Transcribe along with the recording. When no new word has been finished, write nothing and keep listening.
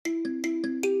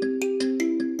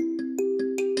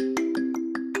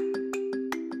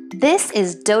This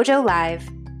is Dojo Live,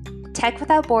 Tech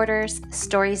Without Borders,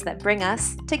 stories that bring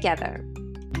us together.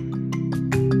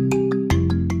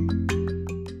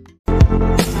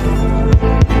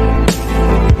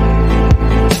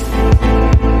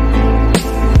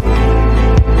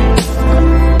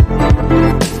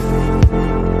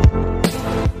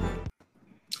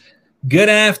 Good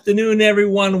afternoon,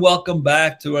 everyone. Welcome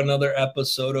back to another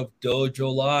episode of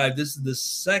Dojo Live. This is the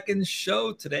second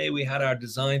show today. We had our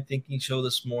design thinking show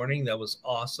this morning. That was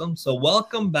awesome. So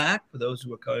welcome back for those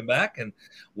who are coming back, and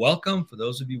welcome for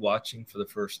those of you watching for the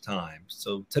first time.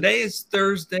 So today is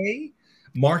Thursday,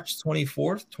 March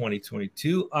 24th,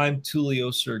 2022. I'm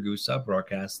Tulio Sirgusa,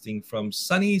 broadcasting from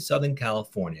sunny Southern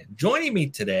California. Joining me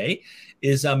today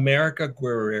is America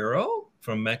Guerrero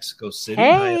from Mexico City.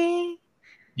 Hey.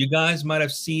 You guys might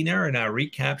have seen her in our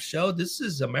recap show. This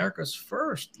is America's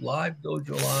first live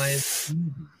Dojo Live.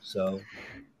 So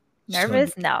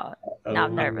nervous? No,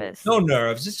 not nervous. No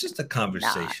nerves. It's just a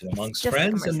conversation amongst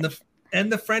friends.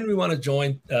 And the friend we want to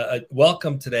join,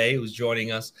 welcome today, who's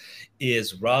joining us,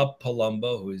 is Rob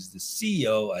Palumbo, who is the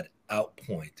CEO at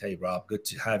Outpoint. Hey, Rob, good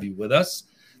to have you with us.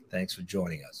 Thanks for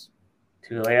joining us.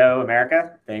 Tulio,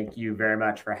 America, thank you very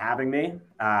much for having me.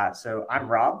 So I'm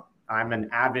Rob. I'm an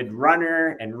avid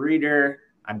runner and reader.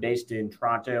 I'm based in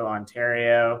Toronto,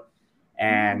 Ontario,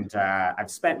 and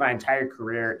I've spent my entire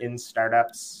career in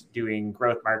startups doing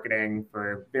growth marketing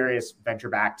for various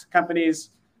venture-backed companies.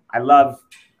 I love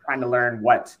trying to learn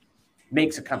what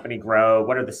makes a company grow,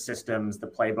 what are the systems, the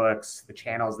playbooks, the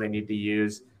channels they need to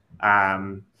use.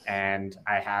 And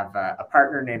I have a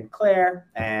partner named Claire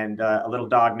and a little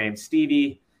dog named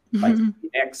Stevie, like Stevie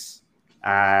Nicks.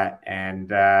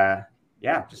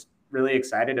 Just really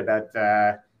excited about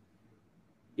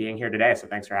being here today. So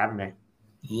thanks for having me.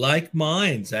 Like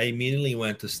minds, I immediately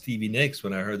went to Stevie Nicks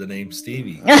when I heard the name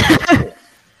Stevie.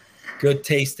 Good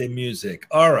taste in music.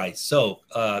 All right. So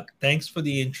thanks for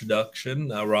the introduction,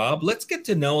 Rob. Let's get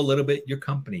to know a little bit your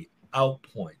company,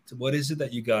 Outpoint. What is it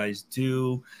that you guys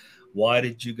do? Why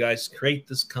did you guys create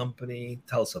this company?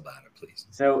 Tell us about it, please.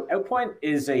 So Outpoint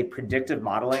is a predictive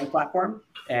modeling platform,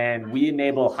 and we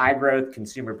enable high growth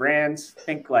consumer brands,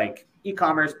 think like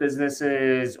e-commerce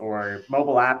businesses or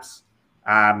mobile apps,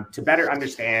 to better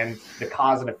understand the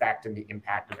cause and effect and the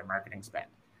impact of their marketing spend.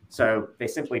 So they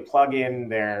simply plug in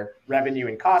their revenue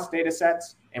and cost data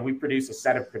sets, and we produce a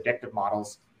set of predictive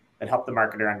models that help the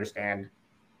marketer understand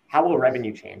how will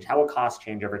revenue change, how will cost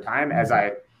change over time as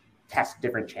I test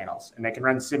different channels. And they can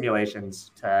run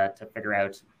simulations to figure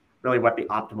out really what the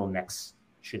optimal mix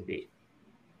should be.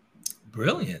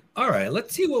 Brilliant. All right,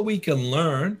 let's see what we can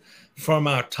learn from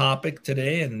our topic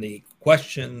today and the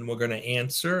question we're going to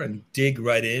answer, and dig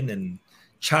right in and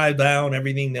chive down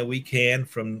everything that we can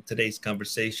from today's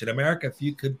conversation. America, if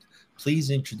you could please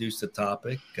introduce the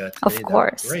topic today. Of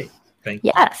course. Great. Thank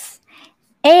you. Yes.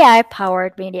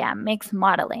 AI-powered media mix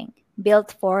modeling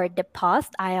built for the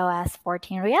post-iOS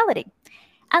 14 reality.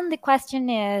 And the question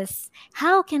is,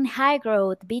 how can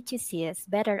high-growth B2Cs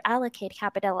better allocate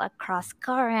capital across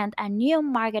current and new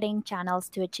marketing channels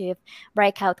to achieve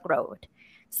breakout growth?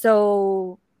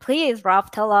 So please,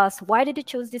 Rob, tell us, why did you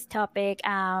choose this topic?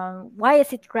 Why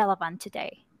is it relevant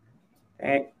today?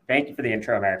 Thank you for the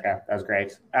intro, America. That was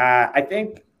great. I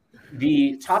think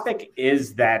the topic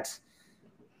is that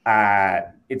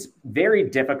it's very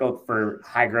difficult for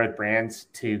high-growth brands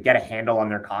to get a handle on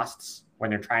their costs when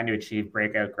they're trying to achieve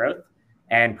breakout growth,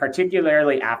 and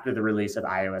particularly after the release of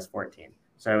iOS 14.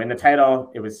 So in the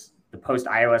title, it was the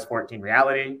post-iOS 14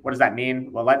 reality. What does that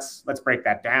mean? Well, let's break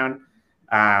that down.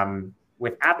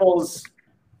 With Apple's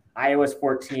iOS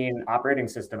 14 operating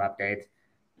system update,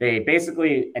 they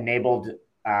basically enabled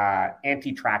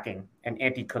anti-tracking and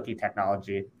anti-cookie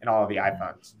technology in all of the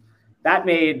iPhones. That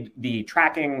made the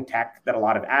tracking tech that a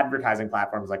lot of advertising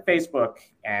platforms like Facebook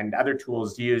and other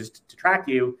tools used to track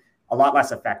you a lot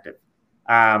less effective.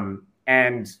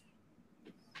 And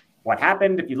what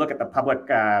happened, if you look at the public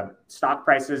stock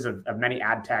prices of many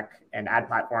ad tech and ad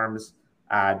platforms,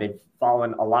 they've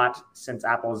fallen a lot since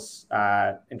Apple's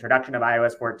introduction of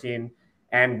iOS 14.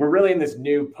 And we're really in this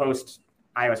new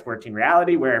post-iOS 14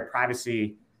 reality where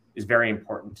privacy is very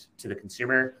important to the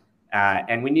consumer.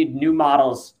 And we need new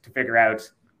models to figure out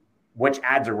which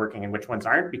ads are working and which ones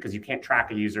aren't, because you can't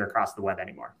track a user across the web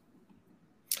anymore.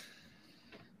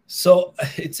 So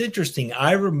it's interesting.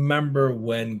 I remember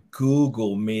when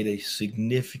Google made a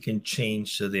significant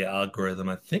change to the algorithm.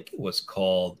 I think it was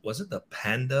called, was it the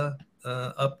Panda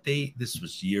update. This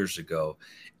was years ago,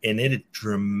 and it had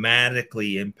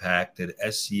dramatically impacted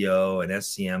SEO and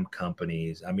SEM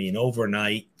companies. I mean,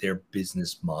 overnight, their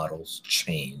business models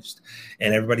changed,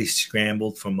 and everybody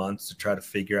scrambled for months to try to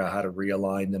figure out how to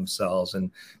realign themselves.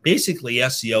 And basically,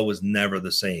 SEO was never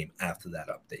the same after that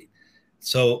update.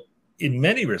 So in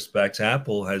many respects,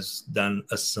 Apple has done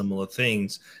a similar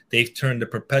things. They've turned the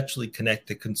perpetually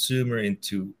connected consumer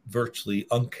into virtually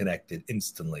unconnected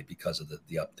instantly because of the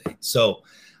update. So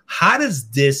how does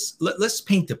this, let's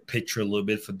paint a picture a little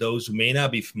bit for those who may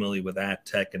not be familiar with ad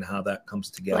tech and how that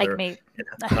comes together. Like me.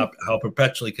 And how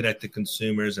perpetually connected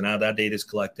consumers and how that data is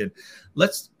collected.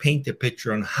 Let's paint a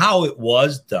picture on how it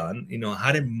was done.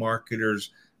 How did marketers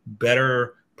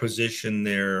better position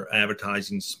their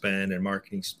advertising spend and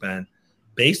marketing spend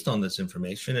based on this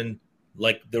information, and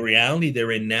like the reality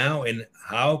they're in now, and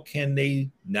how can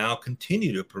they now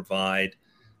continue to provide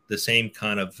the same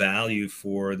kind of value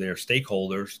for their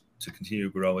stakeholders to continue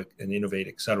to grow and innovate,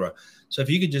 et cetera. So if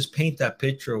you could just paint that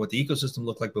picture of what the ecosystem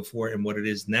looked like before and what it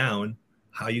is now and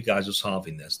how you guys are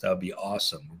solving this, that would be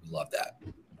awesome. We would love that.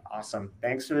 Awesome.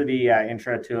 Thanks for the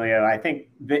intro, Tulio. I think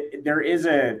that there is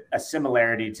a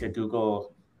similarity to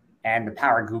Google and the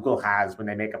power Google has when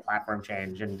they make a platform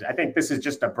change. And I think this is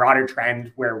just a broader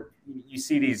trend where you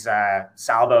see these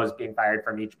salvos being fired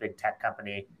from each big tech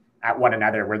company at one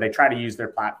another, where they try to use their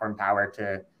platform power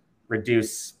to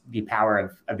reduce the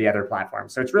power of the other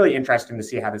platforms. So it's really interesting to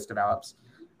see how this develops.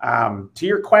 To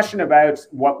your question about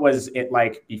what was it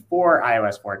like before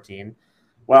iOS 14,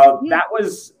 well, that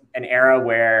was an era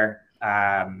where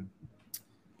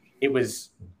it was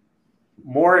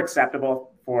more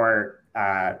acceptable for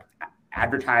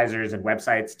advertisers and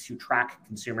websites to track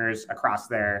consumers across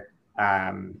their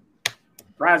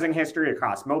browsing history,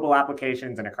 across mobile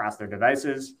applications, and across their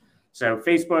devices. So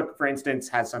Facebook, for instance,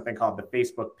 has something called the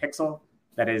Facebook Pixel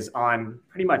that is on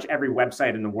pretty much every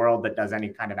website in the world that does any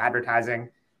kind of advertising.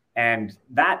 And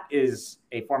that is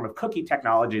a form of cookie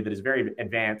technology that is very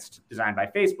advanced, designed by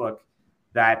Facebook,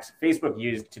 that Facebook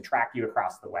used to track you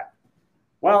across the web.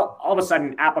 Well, all of a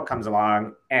sudden, Apple comes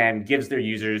along and gives their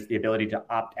users the ability to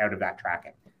opt out of that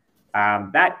tracking.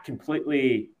 That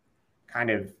completely kind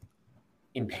of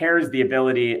impairs the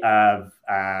ability of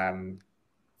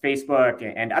Facebook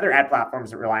and other ad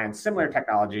platforms that rely on similar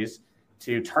technologies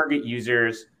to target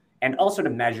users and also to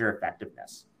measure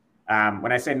effectiveness.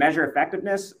 When I say measure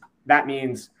effectiveness, that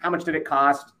means how much did it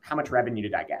cost? How much revenue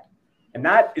did I get? And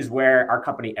that is where our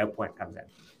company Outpoint comes in.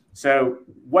 So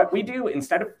what we do,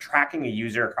 instead of tracking a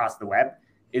user across the web,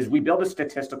 is we build a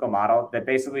statistical model that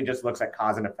basically just looks at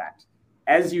cause and effect.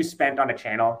 As you spent on a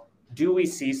channel, do we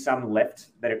see some lift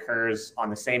that occurs on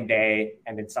the same day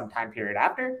and in some time period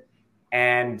after?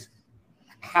 And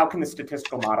how can the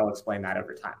statistical model explain that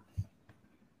over time?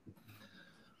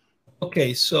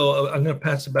 Okay, so I'm going to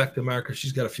pass it back to Marika.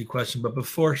 She's got a few questions. But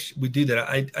before we do that,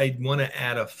 I want to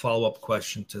add a follow-up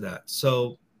question to that.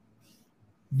 So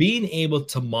being able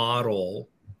to model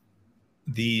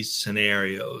these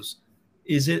scenarios,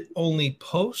 is it only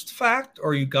post-fact,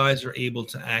 or you guys are able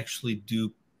to actually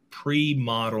do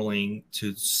pre-modeling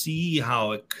to see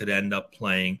how it could end up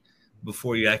playing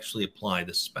before you actually apply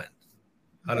the spend?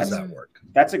 How does that work?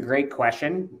 That's a great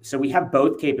question. So we have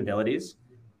both capabilities.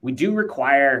 We do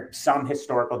require some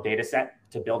historical data set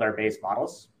to build our base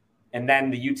models. And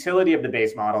then the utility of the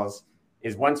base models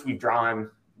is once we draw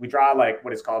like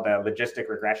what is called a logistic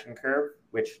regression curve,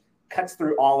 which cuts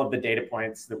through all of the data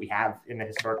points that we have in the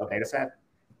historical data set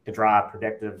to draw a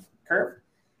predictive curve.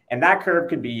 And that curve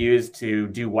could be used to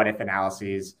do what-if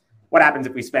analyses. What happens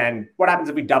if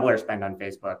we double our spend on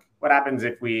Facebook? What happens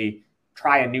if we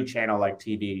try a new channel like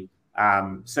TV?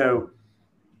 So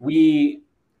we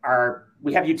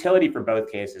have utility for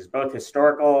both cases, both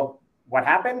historical, what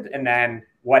happened, and then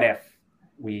what if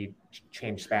we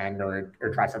change spend or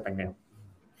try something new.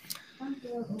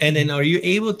 And then are you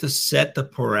able to set the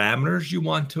parameters you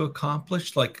want to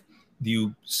accomplish? Like, do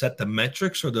you set the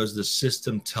metrics, or does the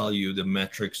system tell you the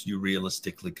metrics you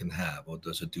realistically can have, or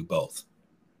does it do both?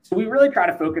 So we really try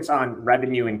to focus on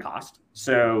revenue and cost.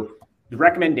 So the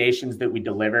recommendations that we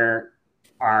deliver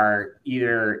are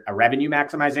either a revenue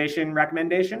maximization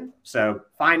recommendation. So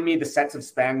find me the sets of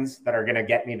spends that are going to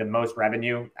get me the most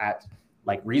revenue at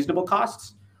like reasonable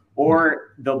costs,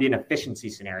 or there'll be an efficiency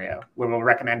scenario where we'll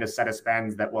recommend a set of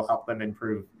spends that will help them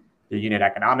improve their unit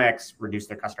economics, reduce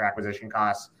their customer acquisition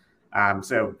costs.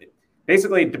 So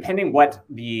basically, depending what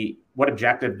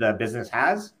objective the business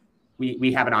has,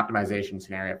 we have an optimization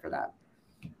scenario for that.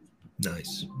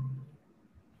 Nice.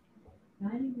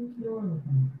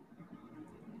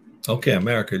 Okay,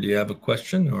 America, do you have a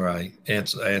question, or I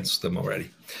answered them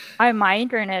already? My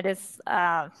internet is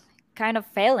kind of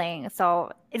failing,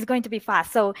 so it's going to be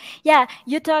fast. So yeah,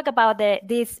 you talk about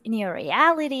this new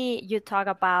reality. You talk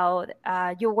about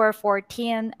you were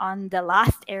 14 on the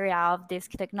last area of this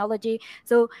technology.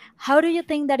 So how do you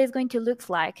think that is going to look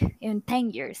like in 10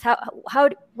 years?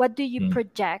 What do you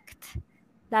project?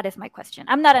 That is my question.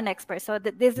 I'm not an expert, so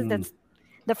this is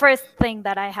the first thing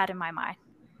that I had in my mind.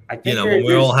 I think when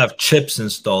we all have chips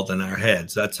installed in our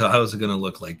heads, that's how is it going to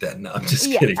look like that? No, I'm just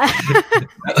kidding.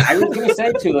 I was going to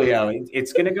say, Tulio,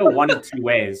 it's going to go one of two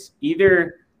ways.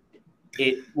 Either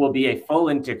it will be a full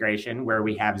integration where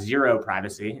we have zero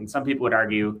privacy, and some people would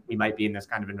argue we might be in this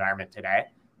kind of environment today,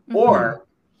 or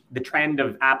the trend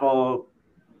of Apple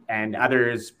and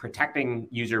others protecting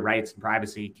user rights and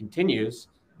privacy continues,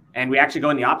 and we actually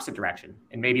go in the opposite direction.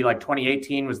 And maybe like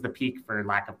 2018 was the peak for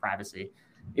lack of privacy.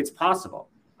 It's possible.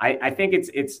 I think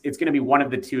it's going to be one of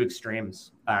the two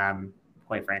extremes,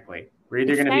 quite frankly. We're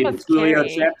either going to be the Tulio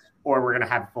chip or we're going to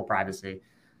have full privacy.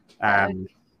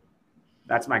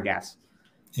 That's my guess.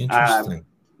 Interesting.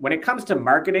 When it comes to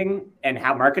marketing and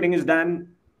how marketing is done,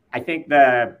 I think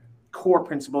the core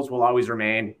principles will always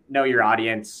remain: know your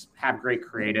audience, have great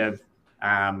creative,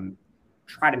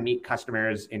 try to meet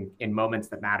customers in moments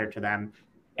that matter to them.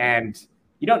 And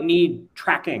you don't need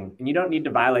tracking, and you don't need to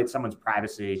violate someone's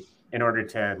privacy in order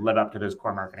to live up to those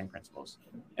core marketing principles.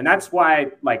 And that's why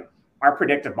our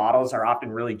predictive models are often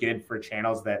really good for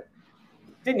channels that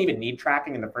didn't even need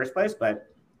tracking in the first place. But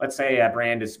let's say a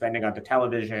brand is spending onto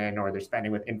television or they're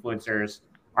spending with influencers.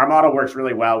 Our model works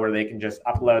really well where they can just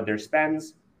upload their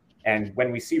spends. And when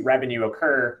we see revenue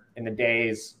occur in the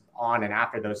days on and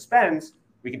after those spends,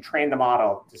 we can train the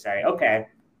model to say, okay,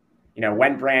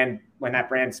 when that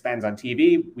brand spends on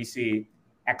TV, we see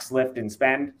X lift in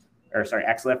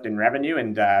revenue,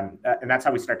 and that's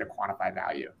how we start to quantify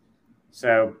value.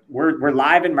 So we're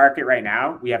live in market right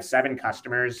now. We have 7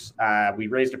 customers. We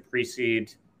raised a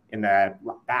pre-seed in the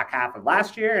back half of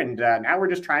last year, and now we're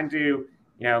just trying to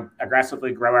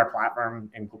aggressively grow our platform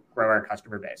and grow our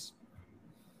customer base.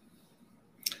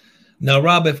 Now,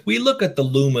 Rob, if we look at the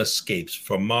LumaScapes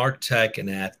for MarTech and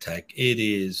AdTech, it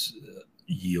is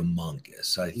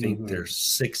humongous. I think there's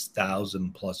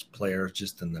 6,000 plus players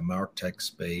just in the MarTech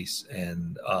space.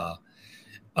 And I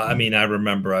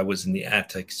remember I was in the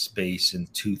AdTech space in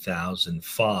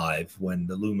 2005 when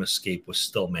the LumaScape was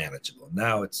still manageable.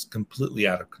 Now it's completely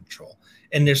out of control.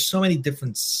 And there's so many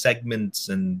different segments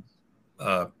and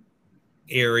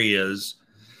areas.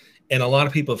 And a lot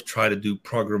of people have tried to do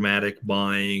programmatic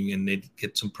buying, and they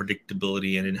get some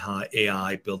predictability and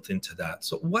AI built into that.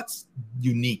 So what's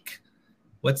unique?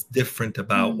 What's different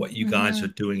about what you guys are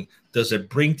doing? Does it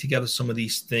bring together some of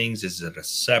these things? Is it a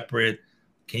separate?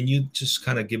 Can you just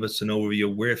kind of give us an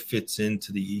overview of where it fits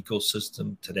into the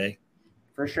ecosystem today?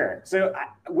 For sure. So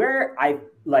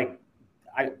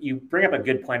you bring up a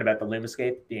good point about the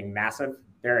LumaScape being massive.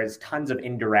 There is tons of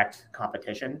indirect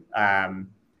competition.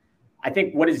 I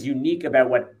think what is unique about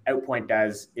what Outpoint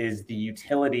does is the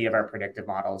utility of our predictive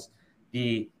models,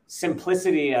 the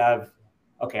simplicity of,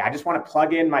 okay, I just want to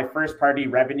plug in my first-party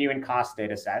revenue and cost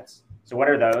data sets. So what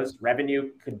are those?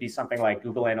 Revenue could be something like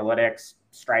Google Analytics,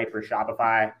 Stripe, or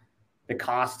Shopify. The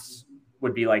costs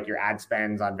would be like your ad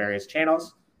spends on various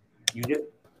channels.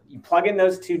 You plug in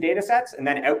those 2 data sets, and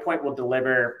then Outpoint will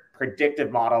deliver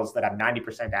predictive models that have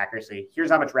 90% accuracy.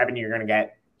 Here's how much revenue you're going to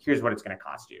get. Here's what it's going to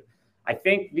cost you. I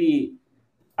think in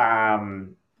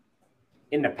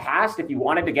the past, if you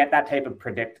wanted to get that type of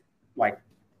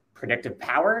predictive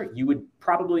power, you would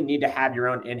probably need to have your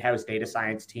own in-house data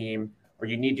science team, or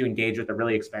you need to engage with a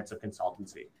really expensive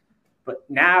consultancy. But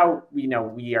now,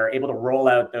 we are able to roll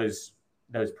out the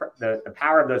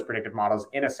power of those predictive models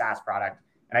in a SaaS product.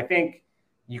 And I think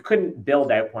you couldn't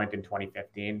build Outpoint in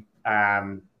 2015.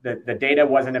 The data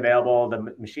wasn't available.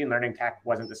 The machine learning tech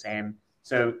wasn't the same.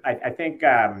 So I think,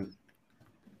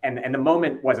 and the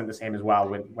moment wasn't the same as well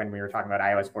when we were talking about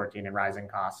iOS 14 and rising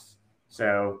costs.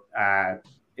 So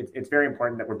it's very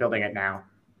important that we're building it now.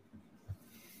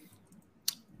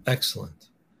 Excellent.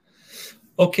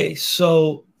 Okay,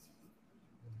 so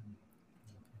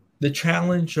the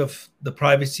challenge of the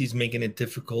privacy is making it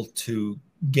difficult to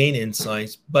gain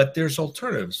insights, but there's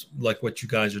alternatives like what you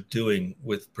guys are doing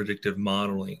with predictive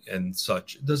modeling and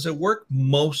such. Does it work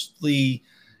mostly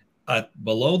at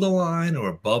below the line or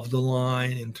above the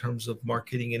line in terms of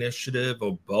marketing initiative,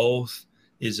 or both?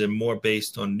 Is it more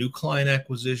based on new client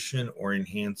acquisition or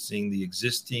enhancing the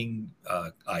existing,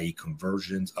 i.e.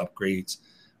 conversions, upgrades?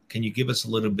 Can you give us a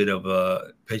little bit of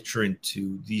a picture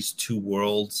into these two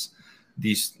worlds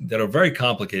these that are very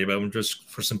complicated, but I'm just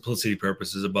for simplicity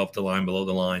purposes, above the line, below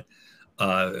the line.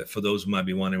 For those who might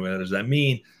be wondering, what does that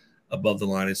mean? Above the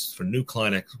line is for new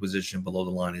client acquisition. Below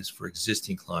the line is for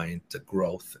existing client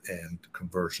growth and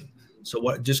conversion.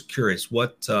 So just curious,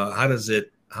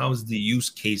 how is the use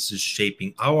cases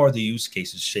shaping? How are the use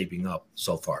cases shaping up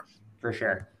so far? For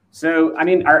sure. So, I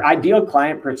mean, our ideal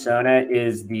client persona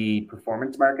is the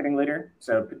performance marketing leader.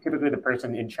 So typically the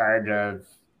person in charge of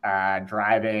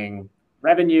driving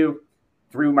revenue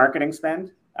through marketing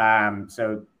spend.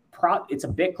 It's a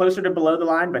bit closer to below the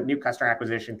line, but new customer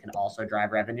acquisition can also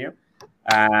drive revenue.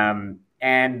 And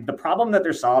the problem that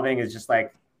they're solving is just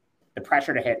like the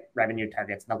pressure to hit revenue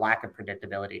targets and the lack of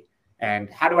predictability. And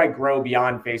how do I grow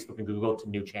beyond Facebook and Google to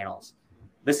new channels?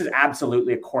 This is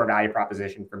absolutely a core value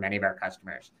proposition for many of our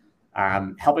customers,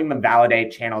 helping them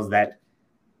validate channels that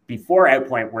before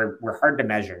Outpoint were hard to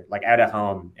measure, like out of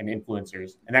home and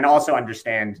influencers, and then also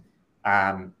understand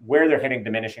where they're hitting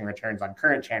diminishing returns on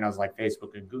current channels like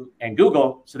Facebook and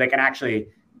Google, so they can actually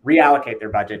reallocate their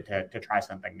budget to try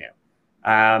something new.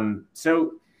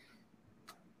 So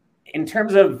in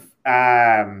terms of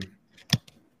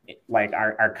like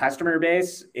our customer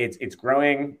base, it's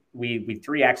growing. We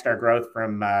 3x'd our growth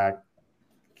from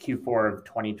Q4 of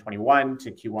 2021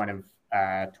 to Q1 of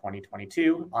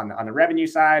 2022 on the revenue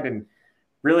side. And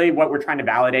really what we're trying to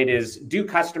validate is, do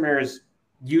customers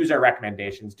use our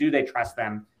recommendations? Do they trust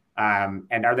them?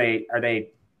 And are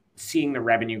they seeing the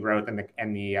revenue growth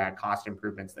and the cost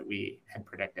improvements that we had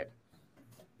predicted?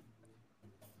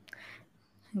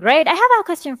 Great. I have a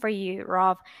question for you,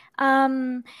 Rob.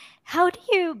 How do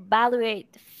you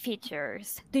evaluate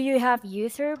features? Do you have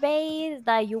user base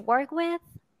that you work with?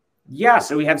 Yeah,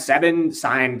 so we have 7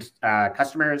 signed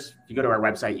customers. If you go to our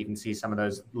website, you can see some of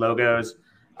those logos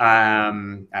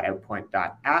at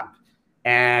outpoint.app.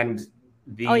 And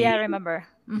I remember.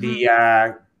 Mm-hmm.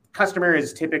 The customer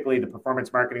is typically the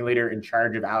performance marketing leader in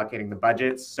charge of allocating the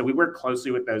budgets. So we work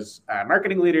closely with those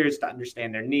marketing leaders to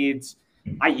understand their needs.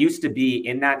 I used to be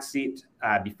in that seat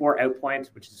before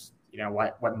Outpoint, which is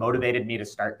what motivated me to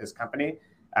start this company,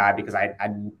 because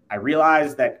I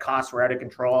realized that costs were out of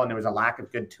control and there was a lack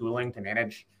of good tooling to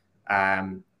manage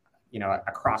a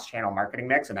cross-channel marketing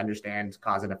mix and understand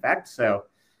cause and effect. So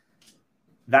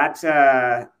that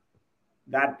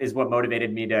is what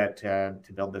motivated me to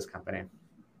build this company.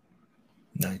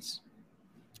 Nice.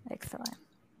 Excellent.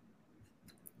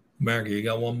 America, you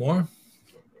got one more?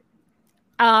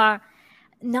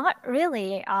 Not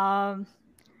really. All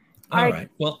right.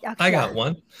 Well, okay. I got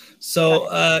one.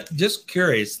 So just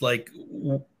curious, like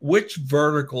which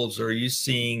verticals are you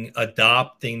seeing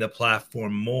adopting the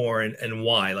platform more and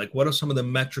why? Like what are some of the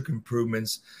metric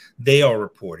improvements they are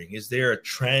reporting? Is there a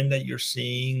trend that you're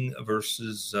seeing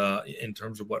versus in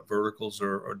terms of what verticals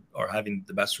are having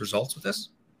the best results with this?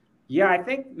 Yeah, I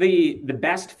think the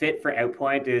best fit for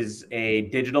Outpoint is a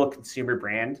digital consumer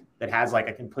brand that has like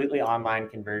a completely online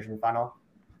conversion funnel.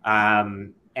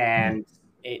 And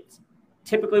it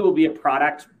typically will be a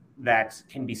product that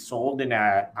can be sold in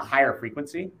a higher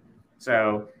frequency.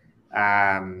 So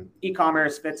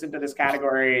e-commerce fits into this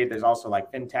category. There's also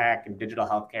like fintech and digital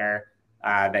healthcare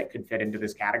that could fit into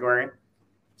this category.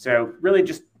 So really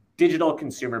just digital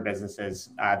consumer businesses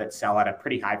that sell at a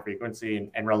pretty high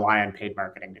frequency and rely on paid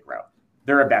marketing to grow.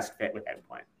 They're a best fit with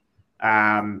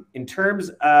Outpoint. In terms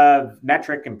of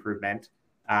metric improvement,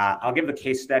 I'll give the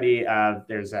case study of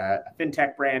there's a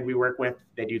fintech brand we work with.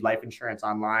 They do life insurance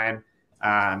online.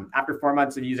 After 4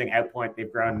 months of using Outpoint,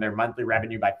 they've grown their monthly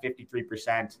revenue by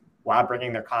 53% while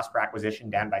bringing their cost per acquisition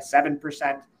down by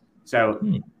 7%. So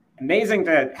amazing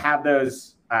to have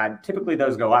those. Typically,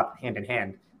 those go up hand in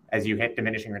hand as you hit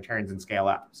diminishing returns and scale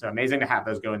up. So amazing to have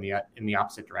those go in the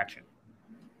opposite direction.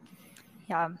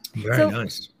 Yeah. Very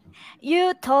nice.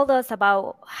 You told us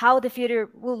about how the future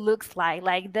will look like.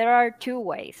 Like there are 2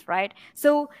 ways, right?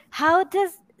 So how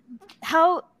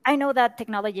I know that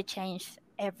technology changes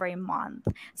every month.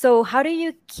 So how do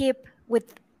you keep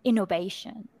with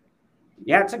innovation?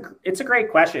 Yeah, it's a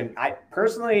great question. I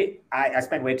personally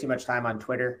spend way too much time on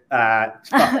Twitter,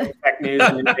 tech news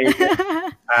and innovation.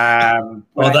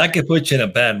 Well, that could put you in a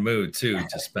bad mood too,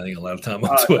 just spending a lot of time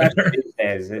on Twitter.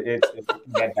 It's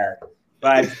get dark.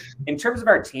 But in terms of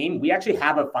our team, we actually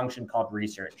have a function called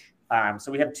research.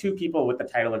 So we have 2 people with the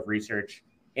title of research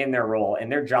in their role,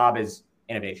 and their job is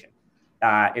innovation.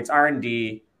 It's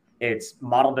R&D, it's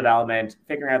model development,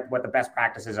 figuring out what the best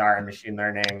practices are in machine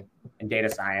learning and data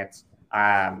science.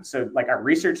 So like our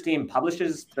research team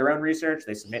publishes their own research,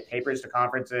 they submit papers to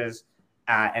conferences,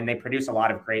 and they produce a lot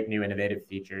of great new innovative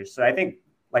features. So I think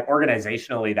like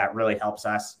organizationally, that really helps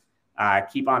us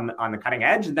keep on the cutting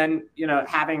edge. And then,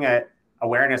 having a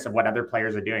awareness of what other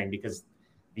players are doing, because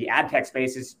the ad tech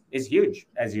space is huge,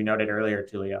 as you noted earlier,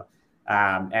 Tulio.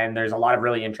 And there's a lot of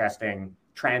really interesting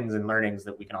trends and learnings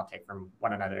that we can all take from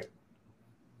one another.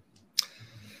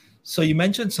 So you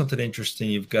mentioned something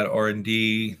interesting. You've got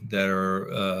R&D that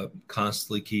are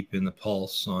constantly keeping the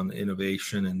pulse on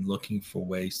innovation and looking for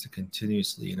ways to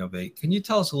continuously innovate. Can you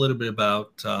tell us a little bit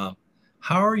about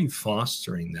how are you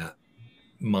fostering that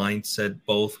mindset,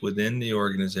 both within the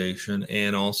organization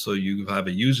and also you have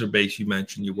a user base you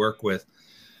mentioned you work with?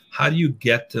 How do you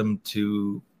get them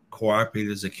to cooperate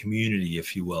as a community,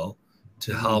 if you will,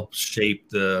 to help shape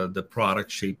the product,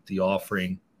 shape the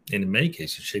offering, and in many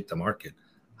cases, shape the market?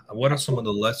 What are some of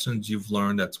the lessons you've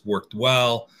learned that's worked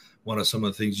well? What are some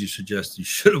of the things you suggest you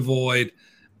should avoid?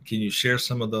 Can you share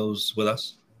some of those with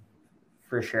us?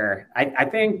 For sure. I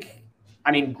think,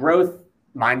 growth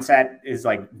mindset is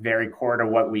like very core to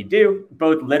what we do,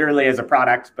 both literally as a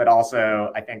product, but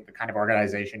also I think the kind of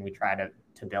organization we try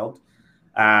to build.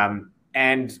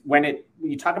 And when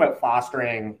you talk about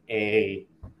fostering a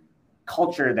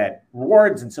culture that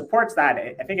rewards and supports that,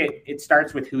 I think it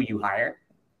starts with who you hire.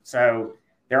 So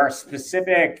there are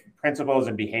specific principles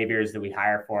and behaviors that we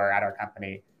hire for at our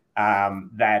company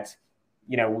that,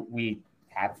 we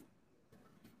have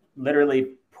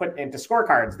literally put into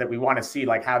scorecards that we want to see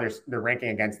like how they're ranking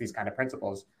against these kind of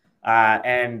principles.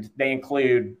 And they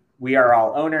include, we are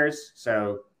all owners.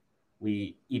 So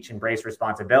we each embrace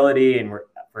responsibility and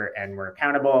we're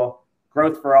accountable,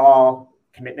 growth for all,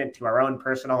 commitment to our own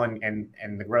personal and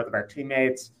the growth of our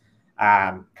teammates,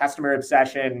 customer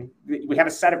obsession. We have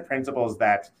a set of principles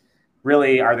that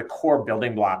really are the core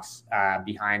building blocks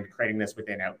behind creating this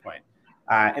within Outpoint.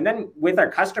 And then with our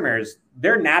customers,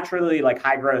 they're naturally like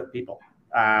high growth people.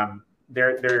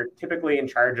 They're typically in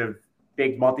charge of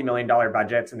big multi-million-dollar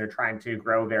budgets and they're trying to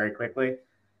grow very quickly.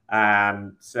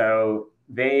 So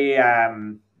they're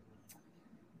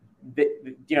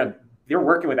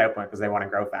working with Outpoint because they want to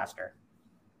grow faster.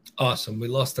 Awesome. We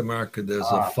lost America. There's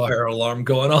a fire alarm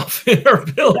going off in our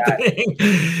building.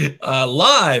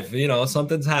 Live,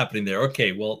 something's happening there.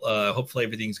 Okay. Well, hopefully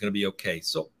everything's going to be okay.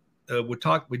 So we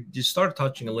just started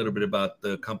touching a little bit about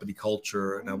the company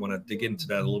culture, and I want to dig into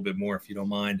that a little bit more if you don't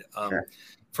mind. Sure.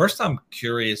 First, I'm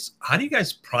curious, how do you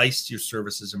guys price your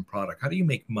services and product? How do you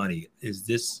make money? Is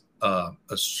this a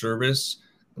service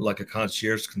like a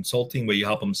concierge consulting where you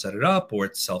help them set it up, or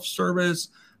it's self-service?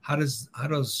 How does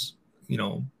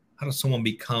someone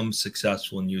become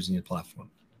successful in using the platform?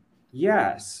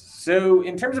 Yes. So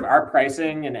in terms of our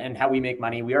pricing and how we make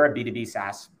money, we are a B2B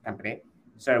SaaS company.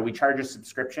 So we charge a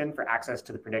subscription for access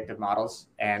to the predictive models,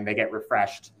 and they get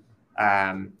refreshed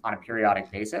on a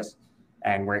periodic basis.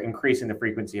 And we're increasing the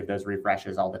frequency of those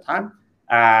refreshes all the time.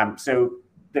 So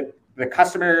the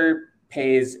customer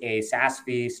pays a SaaS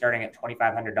fee starting at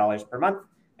 $2,500 per month,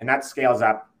 and that scales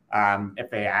up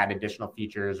if they add additional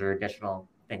features or additional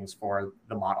things for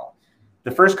the model.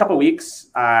 The first couple of weeks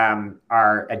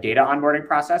are a data onboarding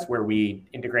process where we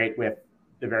integrate with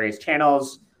the various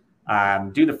channels,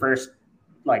 do the first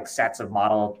sets of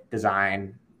model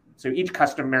design. So each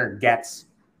customer gets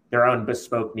their own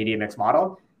bespoke media mix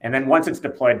model. And then once it's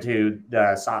deployed to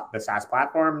the SaaS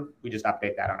platform, we just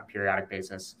update that on a periodic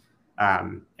basis.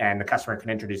 And the customer can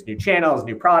introduce new channels,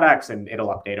 new products, and it'll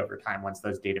update over time once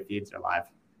those data feeds are live.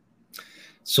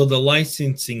 So the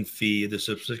licensing fee, the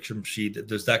subscription fee,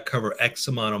 does that cover X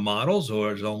amount of models,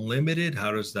 or is it unlimited?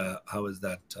 How is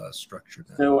that structured?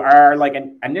 So our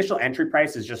an initial entry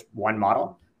price is just one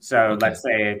model. So let's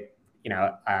say,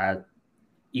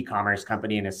 e-commerce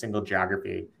company in a single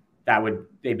geography,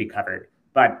 they'd be covered.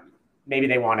 But maybe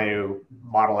they want to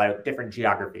model out different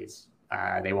geographies.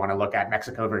 They want to look at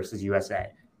Mexico versus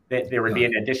USA. There would be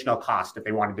an additional cost if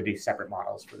they wanted to do separate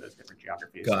models for those different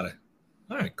geographies. Got it.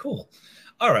 All right, cool.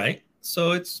 All right.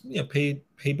 So it's paid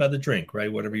by the drink,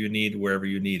 right? Whatever you need, wherever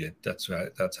you need it. That's right.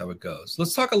 That's how it goes.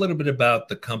 Let's talk a little bit about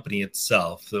the company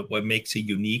itself, what makes it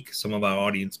unique. Some of our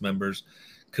audience members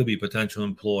could be potential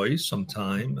employees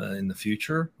sometime in the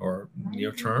future or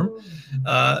near term.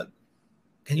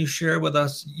 Can you share with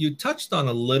us, you touched on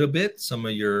a little bit some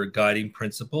of your guiding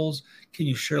principles. Can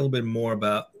you share a little bit more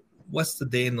about what's the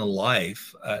day in the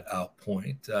life at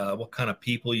Outpoint? What kind of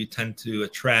people you tend to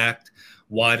attract?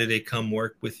 Why do they come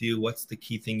work with you? What's the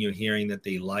key thing you're hearing that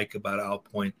they like about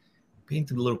Outpoint?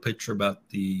 Paint a little picture about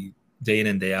the day in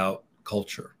and day out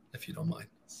culture, if you don't mind.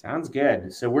 Sounds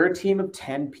good. So we're a team of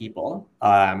 10 people.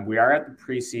 We are at the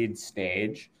pre-seed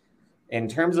stage. In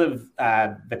terms of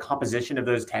the composition of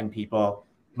those 10 people,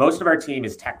 most of our team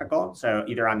is technical, so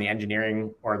either on the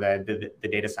engineering or the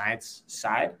data science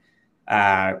side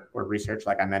or research,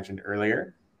 like I mentioned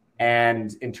earlier.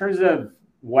 And in terms of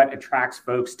what attracts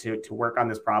folks to work on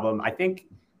this problem, I think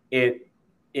it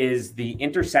is the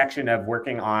intersection of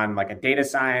working on like a data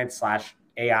science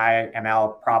 / AI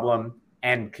ML problem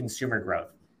and consumer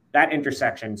growth. That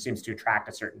intersection seems to attract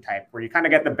a certain type where you kind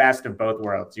of get the best of both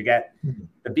worlds. You get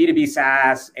the B2B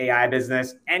SaaS AI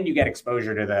business, and you get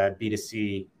exposure to the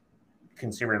B2C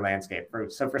consumer landscape.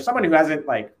 So for someone who hasn't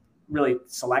like really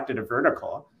selected a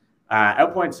vertical,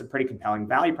 Outpoint's a pretty compelling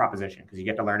value proposition because you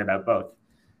get to learn about both.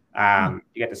 You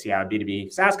get to see how a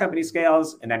B2B SaaS company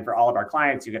scales. And then for all of our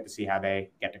clients, you get to see how they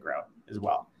get to grow as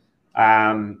well.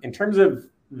 In terms of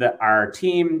our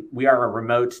team, we are a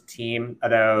remote team,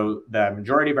 although the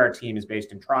majority of our team is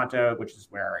based in Toronto, which is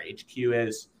where our HQ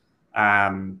is.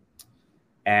 And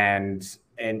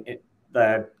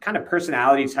the kind of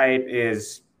personality type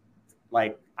is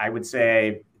like, I would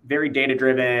say, very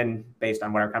data-driven based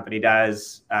on what our company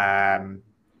does,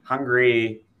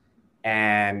 hungry,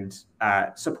 and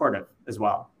supportive as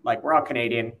well. Like, we're all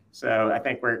Canadian, so I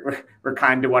think we're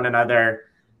kind to one another.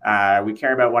 We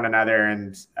care about one another,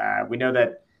 and we know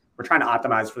that we're trying to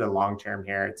optimize for the long term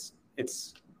here.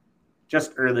 It's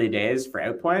just early days for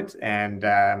Outpoint,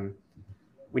 and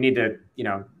we need to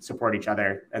support each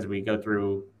other as we go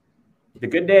through the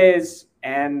good days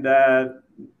and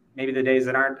maybe the days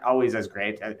that aren't always as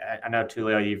great. I know,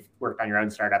 Tulio, you've worked on your own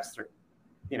startups.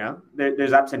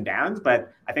 There's ups and downs,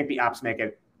 but I think the ups make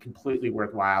it completely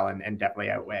worthwhile and definitely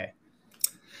outweigh.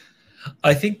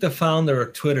 I think the founder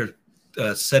of Twitter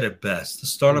said it best. The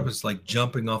startup is like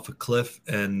jumping off a cliff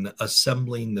and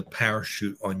assembling the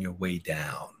parachute on your way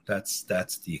down. That's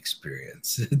the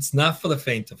experience. It's not for the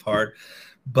faint of heart,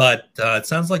 but it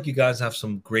sounds like you guys have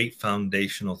some great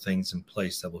foundational things in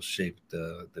place that will shape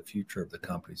the future of the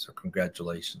company. So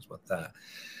congratulations with that.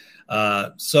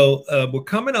 So we're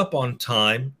coming up on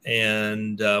time,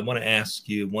 and I want to ask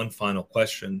you one final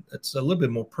question. It's a little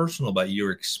bit more personal about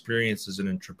your experience as an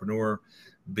entrepreneur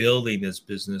building this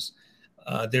business.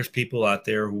 There's people out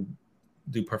there who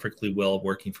do perfectly well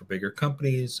working for bigger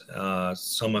companies.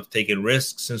 Some have taken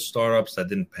risks in startups that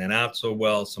didn't pan out so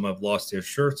well. Some have lost their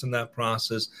shirts in that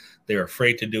process. They're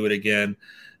afraid to do it again.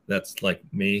 That's like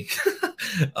me.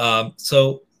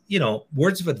 So,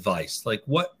 words of advice, like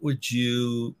what would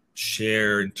you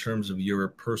share in terms of your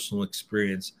personal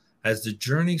experience? Has the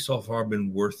journey so far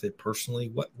been worth it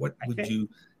personally? What would you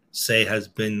say has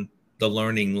been the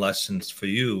learning lessons for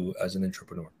you as an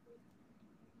entrepreneur?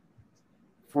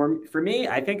 For me,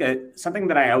 I think something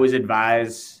that I always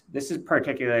advise, it's a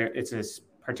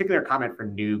particular comment for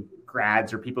new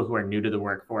grads or people who are new to the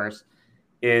workforce,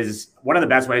 is one of the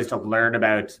best ways to learn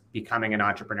about becoming an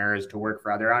entrepreneur is to work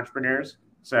for other entrepreneurs.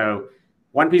 So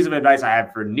one piece of advice I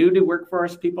have for new to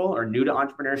workforce people or new to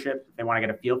entrepreneurship, if they want to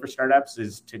get a feel for startups,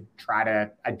 is to try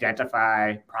to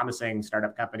identify promising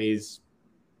startup companies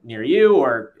near you,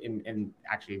 or in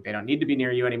actually, they don't need to be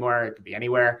near you anymore. It could be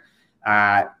anywhere.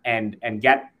 And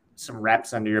get some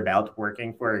reps under your belt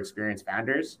working for experienced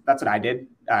founders. That's what I did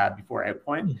before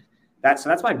Outpoint. So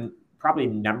that's my probably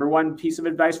number one piece of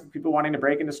advice for people wanting to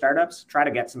break into startups. Try to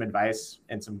get some advice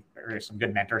and some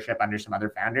good mentorship under some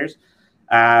other founders.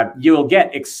 You'll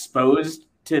get exposed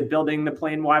to building the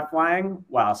plane while flying,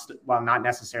 while not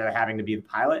necessarily having to be the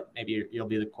pilot. Maybe you'll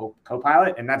be the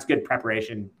co-pilot, and that's good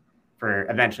preparation for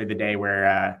eventually the day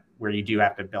where you do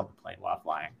have to build the plane while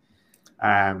flying.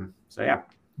 So yeah.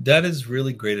 That is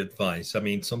really great advice. I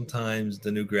mean, sometimes the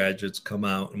new graduates come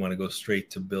out and want to go straight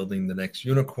to building the next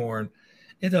unicorn.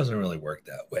 It doesn't really work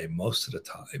that way most of the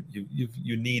time.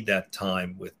 You need that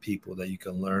time with people that you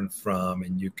can learn from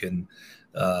and you can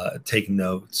take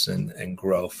notes and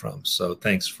grow from. So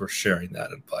thanks for sharing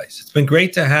that advice. It's been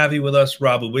great to have you with us,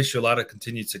 Rob. We wish you a lot of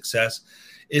continued success.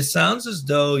 It sounds as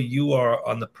though you are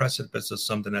on the precipice of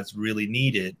something that's really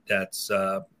needed, that's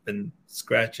been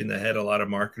scratching the head a lot of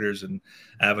marketers and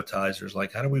advertisers.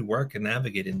 Like, how do we work and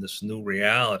navigate in this new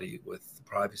reality with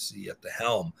privacy at the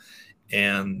helm?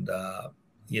 And,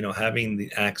 having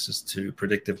the access to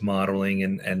predictive modeling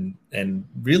and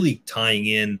really tying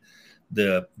in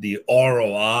the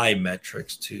ROI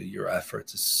metrics to your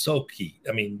efforts is so key.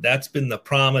 I mean, that's been the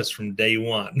promise from day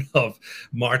one of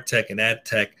MarTech and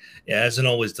AdTech. It hasn't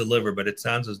always delivered, but it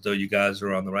sounds as though you guys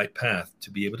are on the right path to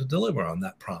be able to deliver on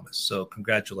that promise. So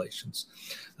congratulations.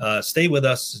 Stay with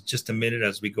us just a minute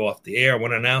as we go off the air. I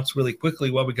want to announce really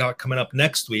quickly what we got coming up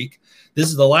next week. This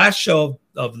is the last show of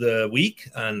of the week.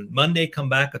 On Monday, come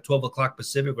back at 12 o'clock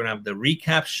Pacific. We're going to have the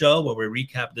recap show where we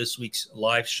recap this week's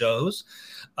live shows.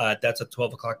 That's at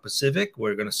 12 o'clock Pacific.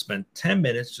 We're going to spend 10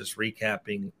 minutes just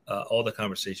recapping all the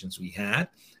conversations we had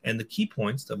and the key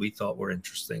points that we thought were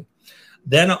interesting.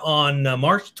 Then on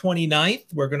March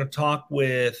 29th, we're going to talk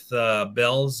with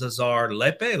Belzazar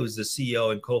Lepe, who's the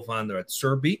CEO and co-founder at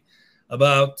Serbi,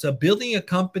 about building a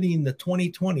company in the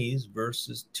 2020s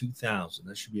versus 2000.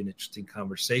 That should be an interesting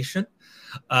conversation.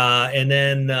 And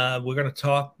then we're going to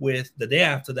talk with, the day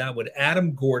after that, with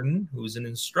Adam Gordon, who's an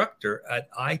instructor at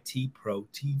IT Pro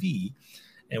TV.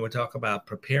 And we'll talk about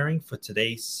preparing for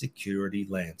today's security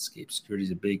landscape. Security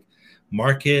is a big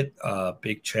market,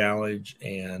 big challenge.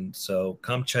 And so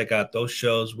come check out those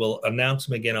shows. We'll announce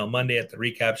them again on Monday at the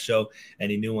recap show.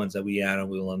 Any new ones that we add,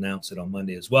 we'll announce it on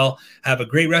Monday as well. Have a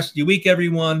great rest of your week,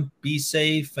 everyone. Be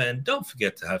safe and don't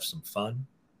forget to have some fun.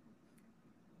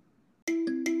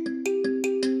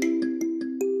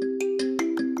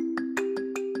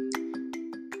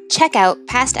 Check out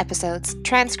past episodes,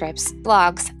 transcripts,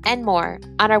 blogs, and more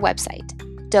on our website,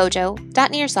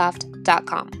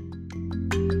 dojo.nearsoft.com.